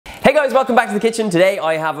Hey guys, welcome back to the kitchen. Today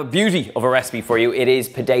I have a beauty of a recipe for you. It is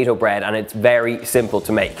potato bread and it's very simple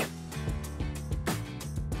to make.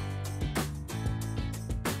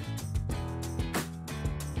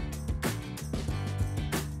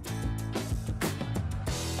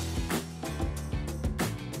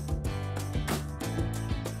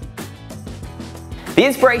 The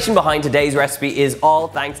inspiration behind today's recipe is all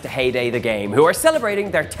thanks to Heyday the Game, who are celebrating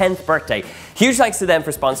their 10th birthday. Huge thanks to them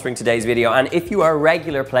for sponsoring today's video, and if you are a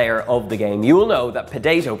regular player of the game, you will know that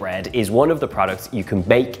potato bread is one of the products you can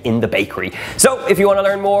bake in the bakery. So if you want to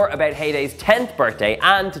learn more about Heyday's 10th birthday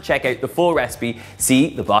and to check out the full recipe, see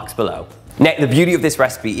the box below. Now, the beauty of this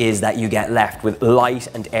recipe is that you get left with light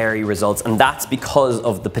and airy results, and that's because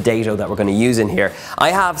of the potato that we're going to use in here. I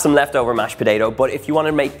have some leftover mashed potato, but if you want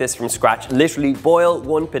to make this from scratch, literally boil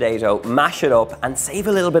one potato, mash it up, and save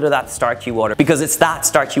a little bit of that starchy water, because it's that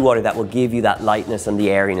starchy water that will give you that lightness and the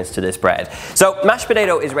airiness to this bread. So mashed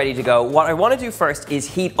potato is ready to go. What I want to do first is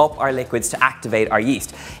heat up our liquids to activate our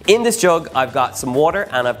yeast. In this jug, I've got some water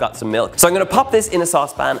and I've got some milk. So I'm going to pop this in a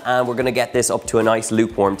saucepan and we're going to get this up to a nice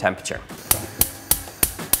lukewarm temperature.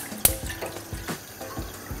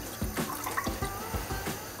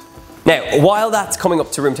 Now, while that's coming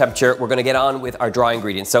up to room temperature, we're going to get on with our dry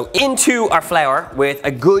ingredients. So into our flour with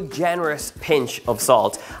a good generous pinch of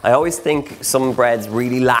salt. I always think some breads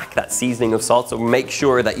really lack that seasoning of salt, so make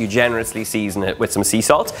sure that you generously season it with some sea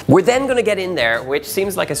salt. We're then going to get in there, which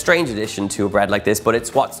seems like a strange addition to a bread like this, but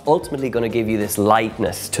it's what's ultimately going to give you this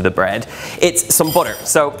lightness to the bread. It's some butter.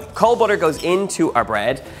 So cold butter goes into our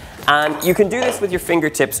bread. And you can do this with your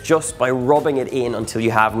fingertips just by rubbing it in until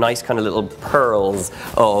you have nice kind of little pearls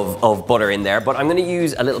of butter in there. But I'm going to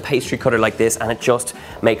use a little pastry cutter like this and it just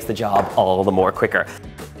makes the job all the more quicker.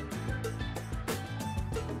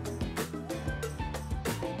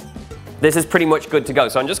 This is pretty much good to go.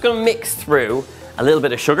 So I'm just going to mix through a little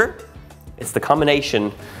bit of sugar. It's the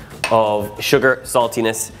combination of sugar,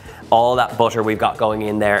 saltiness, all that butter we've got going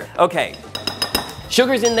in there. Okay.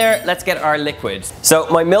 Sugar's in there, let's get our liquids. So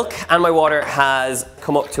my milk and my water has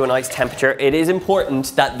come up to a nice temperature. It is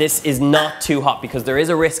important that this is not too hot because there is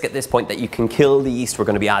a risk at this point that you can kill the yeast we're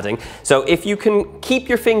going to be adding. So if you can keep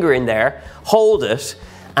your finger in there, hold it,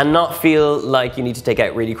 and not feel like you need to take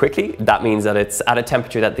out really quickly, that means that it's at a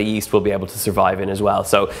temperature that the yeast will be able to survive in as well.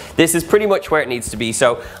 So this is pretty much where it needs to be.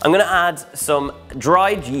 So I'm going to add some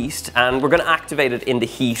dried yeast and we're going to activate it in the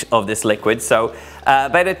heat of this liquid. So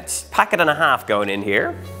about a packet and a half going in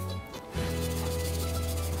here.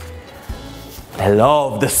 I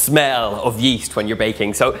love the smell of yeast when you're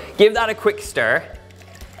baking. So give that a quick stir.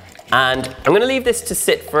 And I'm going to leave this to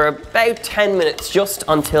sit for about 10 minutes just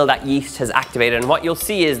until that yeast has activated, and what you'll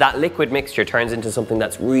see is that liquid mixture turns into something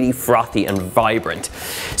that's really frothy and vibrant.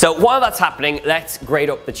 So while that's happening, let's grate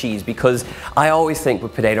up the cheese, because I always think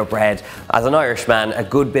with potato bread, as an Irishman, a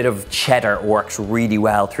good bit of cheddar works really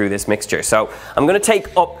well through this mixture. So I'm going to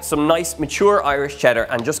take up some nice mature Irish cheddar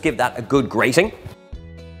and just give that a good grating.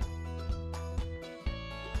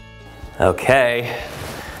 Okay,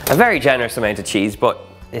 a very generous amount of cheese, but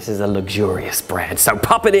this is a luxurious bread. So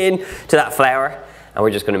pop it in to that flour and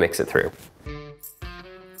we're just going to mix it through.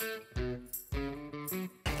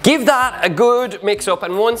 Give that a good mix up,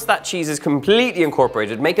 and once that cheese is completely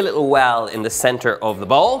incorporated, make a little well in the center of the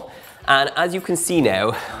bowl. And as you can see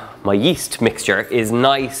now, my yeast mixture is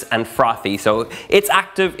nice and frothy. So it's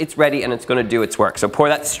active, it's ready, and it's going to do its work. So pour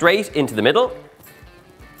that straight into the middle.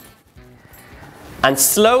 And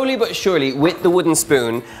slowly but surely, with the wooden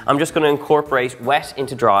spoon, I'm just going to incorporate wet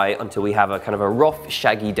into dry until we have a kind of a rough,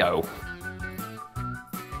 shaggy dough.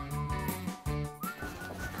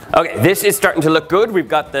 Okay, this is starting to look good. We've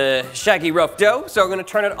got the shaggy, rough dough, so we're going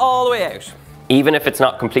to turn it all the way out. Even if it's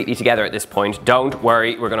not completely together at this point, don't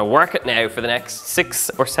worry. We're going to work it now for the next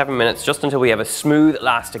 6 or 7 minutes, just until we have a smooth,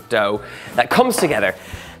 elastic dough that comes together.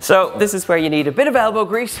 So this is where you need a bit of elbow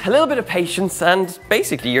grease, a little bit of patience, and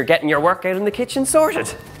basically you're getting your workout in the kitchen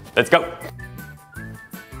sorted. Let's go.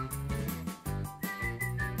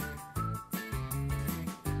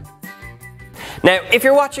 Now, if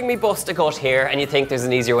you're watching me bust a gut here and you think there's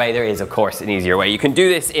an easier way, there is of course an easier way. You can do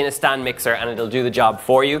this in a stand mixer and it'll do the job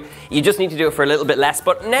for you. You just need to do it for a little bit less.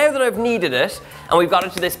 But now that I've kneaded it and we've got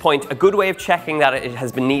it to this point, a good way of checking that it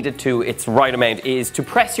has been kneaded to its right amount is to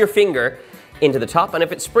press your finger into the top, and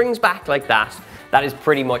if it springs back like that, that is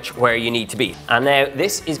pretty much where you need to be. And now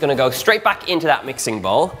this is going to go straight back into that mixing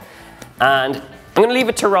bowl, and I'm going to leave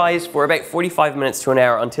it to rise for about 45 minutes to an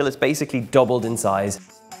hour until it's basically doubled in size.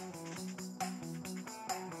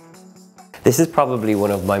 This is probably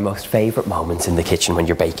one of my most favorite moments in the kitchen when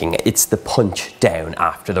you're baking. It's the punch down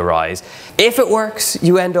after the rise. If it works,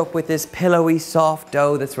 you end up with this pillowy, soft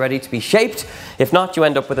dough that's ready to be shaped. If not, you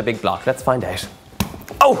end up with a big block. Let's find out.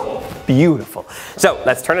 Oh, beautiful. So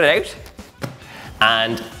let's turn it out.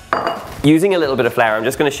 And using a little bit of flour, I'm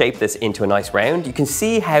just going to shape this into a nice round. You can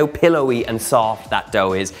see how pillowy and soft that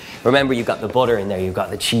dough is. Remember, you've got the butter in there, you've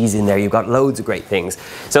got the cheese in there, you've got loads of great things.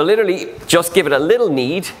 So literally, just give it a little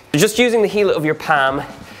knead. Just using the heel of your palm,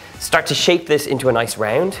 start to shape this into a nice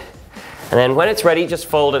round. And then when it's ready, just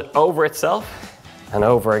fold it over itself, and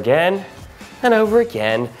over again, and over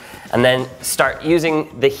again. And then start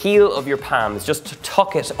using the heel of your palms just to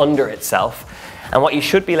tuck it under itself. And what you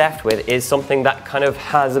should be left with is something that kind of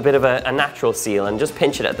has a bit of a natural seal, and just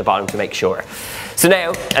pinch it at the bottom to make sure. So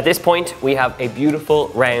now, at this point, we have a beautiful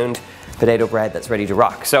round potato bread that's ready to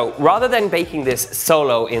rock. So rather than baking this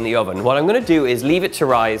solo in the oven, what I'm gonna do is leave it to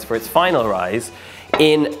rise for its final rise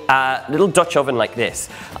in a little Dutch oven like this.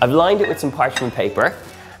 I've lined it with some parchment paper,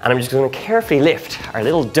 and I'm just gonna carefully lift our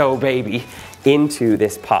little dough baby into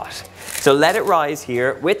this pot. So let it rise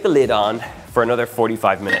here with the lid on for another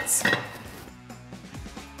 45 minutes.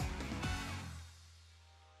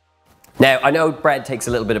 Now, I know bread takes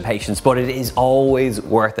a little bit of patience, but it is always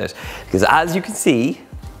worth it, because as you can see,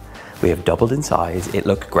 we have doubled in size. It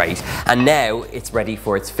looked great. And now it's ready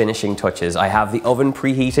for its finishing touches. I have the oven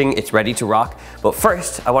preheating, it's ready to rock. But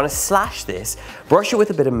first, I want to slash this, brush it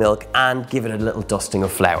with a bit of milk, and give it a little dusting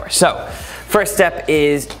of flour. So, first step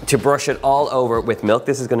is to brush it all over with milk.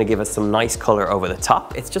 This is going to give us some nice color over the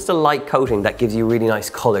top. It's just a light coating that gives you really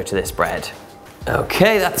nice color to this bread.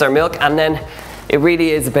 Okay, that's our milk, and then it really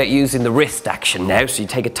is about using the wrist action now. So you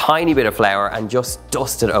take a tiny bit of flour and just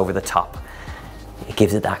dust it over the top. It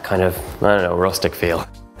gives it that kind of, I don't know, rustic feel.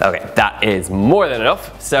 Okay, that is more than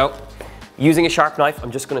enough. So using a sharp knife,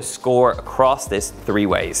 I'm just gonna score across this 3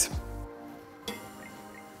 ways.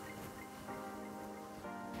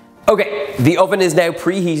 Okay, the oven is now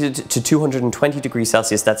preheated to 220 degrees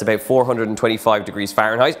Celsius. That's about 425 degrees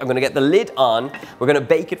Fahrenheit. I'm gonna get the lid on. We're gonna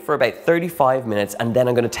bake it for about 35 minutes, and then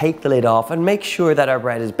I'm gonna take the lid off and make sure that our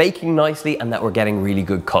bread is baking nicely and that we're getting really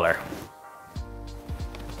good color.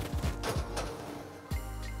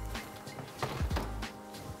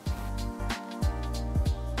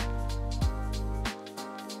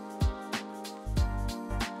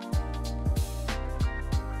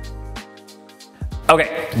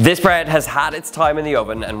 Okay, this bread has had its time in the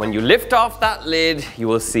oven, and when you lift off that lid, you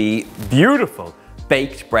will see beautiful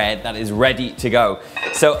baked bread that is ready to go.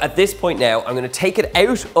 So at this point now, I'm gonna take it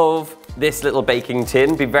out of this little baking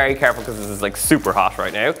tin. Be very careful because this is like super hot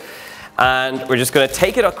right now. And we're just gonna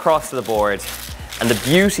take it across the board. And the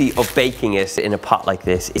beauty of baking it in a pot like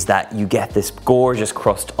this is that you get this gorgeous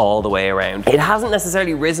crust all the way around. It hasn't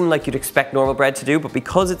necessarily risen like you'd expect normal bread to do, but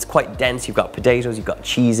because it's quite dense, you've got potatoes, you've got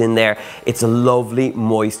cheese in there, it's a lovely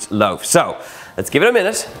moist loaf. So let's give it a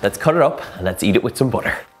minute, let's cut it up, and let's eat it with some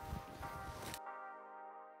butter.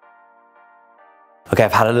 Okay,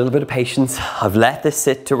 I've had a little bit of patience. I've let this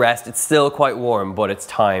sit to rest. It's still quite warm, but it's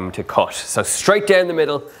time to cut. So straight down the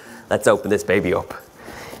middle, let's open this baby up.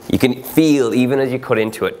 You can feel, even as you cut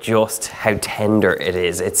into it, just how tender it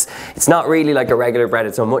is. It's not really like a regular bread,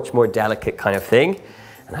 it's a much more delicate kind of thing.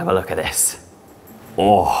 And have a look at this.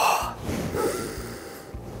 Oh,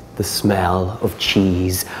 the smell of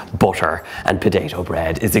cheese, butter, and potato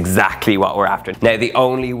bread is exactly what we're after. Now, the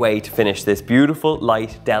only way to finish this beautiful,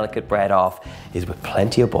 light, delicate bread off is with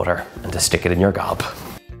plenty of butter and to stick it in your gob.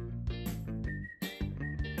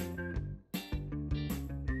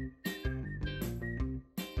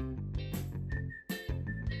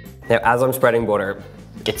 Now, as I'm spreading butter,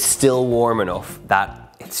 it's still warm enough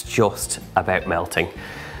that it's just about melting.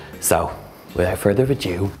 So, without further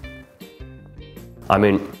ado,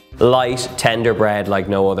 light, tender bread like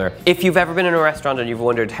no other. If you've ever been in a restaurant and you've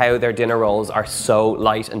wondered how their dinner rolls are so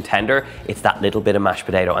light and tender, it's that little bit of mashed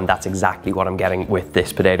potato, and that's exactly what I'm getting with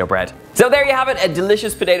this potato bread. So there you have it, a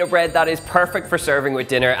delicious potato bread that is perfect for serving with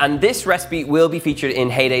dinner, and this recipe will be featured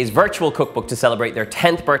in Heyday's virtual cookbook to celebrate their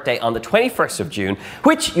 10th birthday on the 21st of June,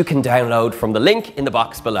 which you can download from the link in the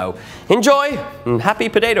box below. Enjoy, and happy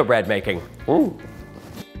potato bread making. Ooh.